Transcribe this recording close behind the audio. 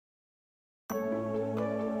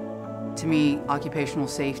To me, occupational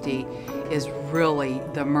safety is really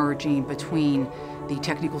the merging between the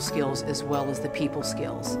technical skills as well as the people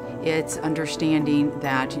skills. It's understanding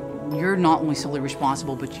that you're not only solely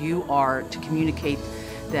responsible, but you are to communicate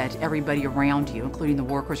that everybody around you, including the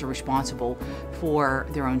workers, are responsible for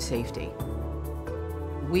their own safety.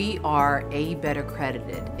 We are ABET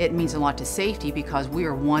accredited. It means a lot to safety because we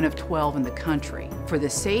are one of 12 in the country. For the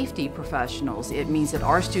safety professionals, it means that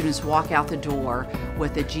our students walk out the door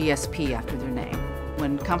with a GSP after their name.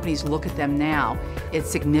 When companies look at them now, it's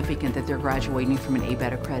significant that they're graduating from an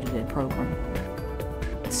ABET accredited program.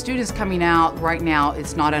 Students coming out right now,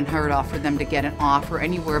 it's not unheard of for them to get an offer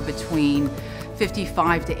anywhere between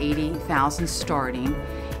 55 to 80,000 starting,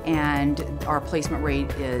 and our placement rate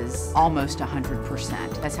is almost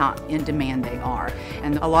 100%. That's how in demand they are.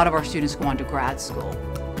 And a lot of our students go on to grad school.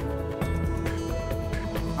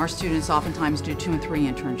 Our students oftentimes do 2 and 3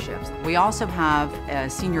 internships. We also have a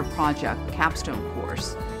senior project capstone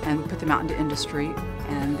course, and we put them out into industry,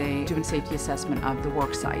 and they do a safety assessment of the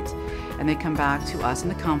work sites. And they come back to us in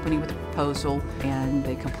the company with a proposal, and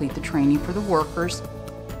they complete the training for the workers.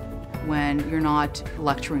 When you're not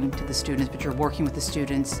lecturing to the students, but you're working with the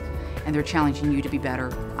students and they're challenging you to be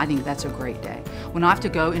better, I think that's a great day. When I have to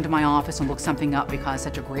go into my office and look something up because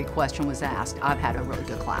such a great question was asked, I've had a really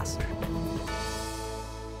good class.